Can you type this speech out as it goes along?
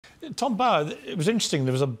Tom Bauer, it was interesting.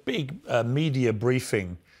 There was a big media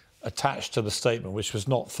briefing attached to the statement, which was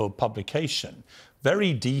not for publication.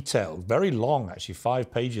 Very detailed, very long, actually,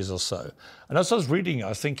 5 pages or so. And as I was reading it, I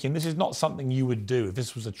was thinking, this is not something you would do if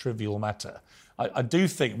this was a trivial matter. I do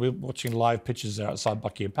think, we're watching live pictures there outside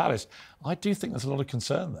Buckingham Palace, I do think there's a lot of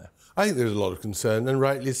concern there. I think there's a lot of concern, and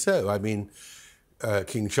rightly so. I mean,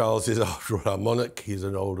 King Charles is, after all, our monarch. He's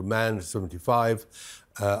an older man, 75.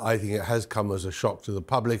 I think it has come as a shock to the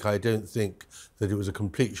public. I don't think that it was a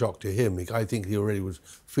complete shock to him. I think he already was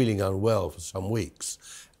feeling unwell for some weeks.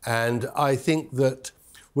 And I think that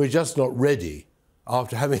we're just not ready.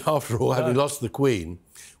 After all, having lost the Queen,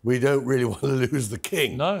 we don't really want to lose the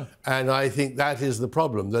King. No. And I think that is the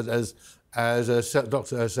problem, that as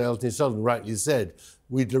Dr. Sir Anthony Sullivan rightly said,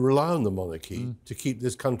 we rely on the monarchy to keep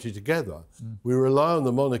this country together. We rely on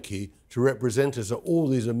the monarchy to represent us at all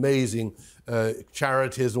these amazing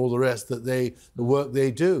charities and all the rest, the work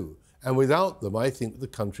they do. And without them, I think the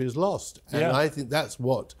country is lost. And I think that's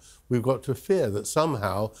what we've got to fear, that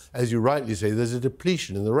somehow, as you rightly say, there's a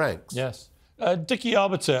depletion in the ranks. Yes. Dickie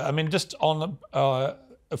Arbiter, I mean, just on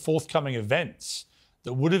forthcoming events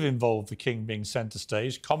that would have involved the King being centre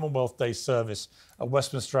stage, Commonwealth Day service at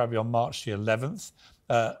Westminster Abbey on March the 11th,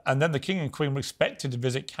 and then the King and Queen were expected to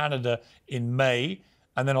visit Canada in May,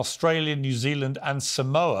 and then Australia, New Zealand and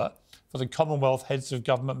Samoa for the Commonwealth Heads of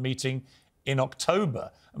Government meeting in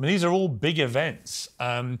October. I mean, these are all big events,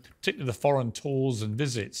 particularly the foreign tours and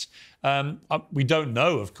visits. We don't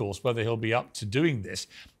know, of course, whether he'll be up to doing this.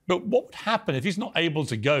 But what would happen if he's not able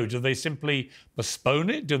to go? Do they simply postpone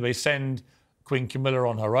it? Do they send Queen Camilla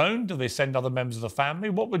on her own? Do they send other members of the family?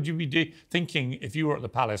 What would you be thinking if you were at the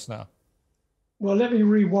palace now? Well, let me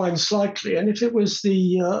rewind slightly. And if it was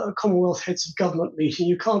the Commonwealth Heads of Government meeting,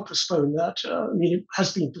 you can't postpone that. I mean, it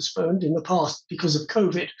has been postponed in the past because of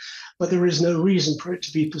COVID, but there is no reason for it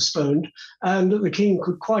to be postponed. And the King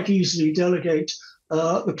could quite easily delegate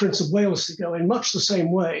the Prince of Wales to go in much the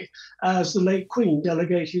same way as the late Queen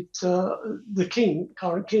delegated the King,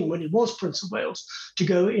 current King, when he was Prince of Wales, to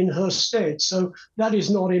go in her stead. So that is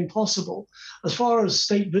not impossible. As far as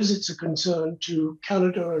state visits are concerned to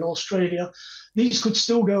Canada and Australia, these could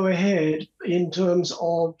still go ahead in terms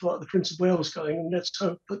of the Prince of Wales going. And let's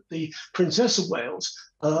hope that the Princess of Wales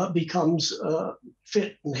becomes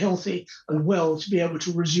fit and healthy and well to be able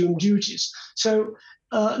to resume duties. So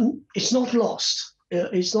it's not lost.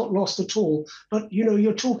 It's not lost at all. But, you know,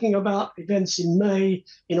 you're talking about events in May,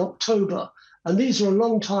 in October, and these are a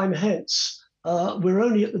long time hence. We're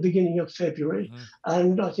only at the beginning of February.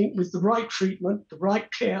 And I think with the right treatment, the right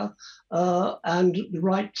care, and the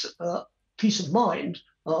right peace of mind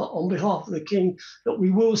on behalf of the King, that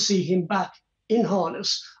we will see him back in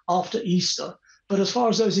harness after Easter. But as far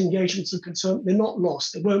as those engagements are concerned, they're not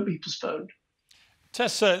lost. They won't be postponed.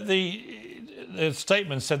 Tessa, the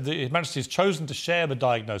statement said that His Majesty has chosen to share the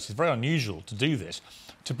diagnosis, very unusual to do this,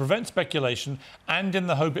 to prevent speculation and in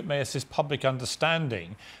the hope it may assist public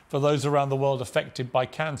understanding for those around the world affected by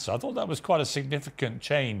cancer. I thought that was quite a significant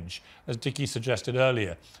change, as Dickie suggested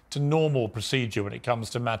earlier, to normal procedure when it comes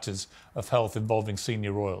to matters of health involving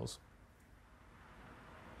senior royals.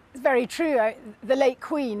 It's very true. The late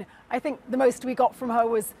Queen, I think the most we got from her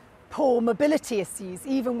was poor mobility issues.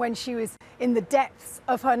 Even when she was in the depths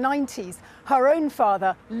of her 90s, her own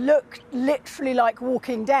father looked literally like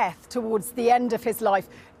walking death towards the end of his life.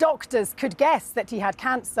 Doctors could guess that he had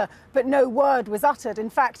cancer, but no word was uttered. In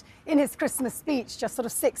fact, in his Christmas speech, just sort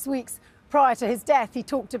of 6 weeks prior to his death, he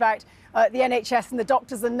talked about the NHS and the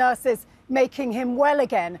doctors and nurses making him well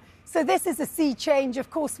again. So this is a sea change. Of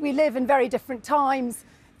course, we live in very different times.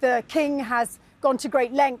 The King has gone to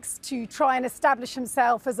great lengths to try and establish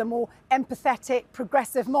himself as a more empathetic,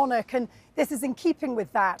 progressive monarch, and this is in keeping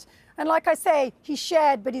with that. And like I say, he's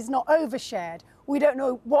shared, but he's not overshared. We don't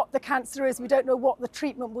know what the cancer is, we don't know what the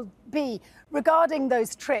treatment will be. Regarding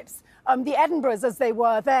those trips, the Edinburghs, as they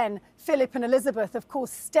were then, Philip and Elizabeth, of course,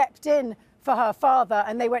 stepped in for her father,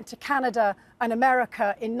 and they went to Canada and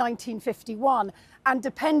America in 1951. And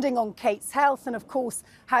depending on Kate's health and, of course,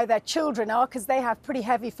 how their children are, because they have pretty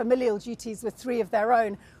heavy familial duties with 3 of their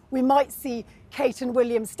own, we might see Kate and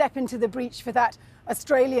William step into the breach for that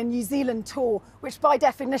Australia-New Zealand tour, which by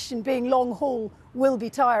definition, being long haul, will be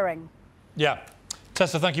tiring. Yeah.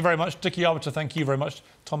 Tessa, thank you very much. Dickie Arbiter, thank you very much.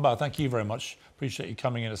 Tom Bauer, thank you very much. Appreciate you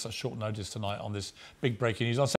coming in at such short notice tonight on this big breaking news.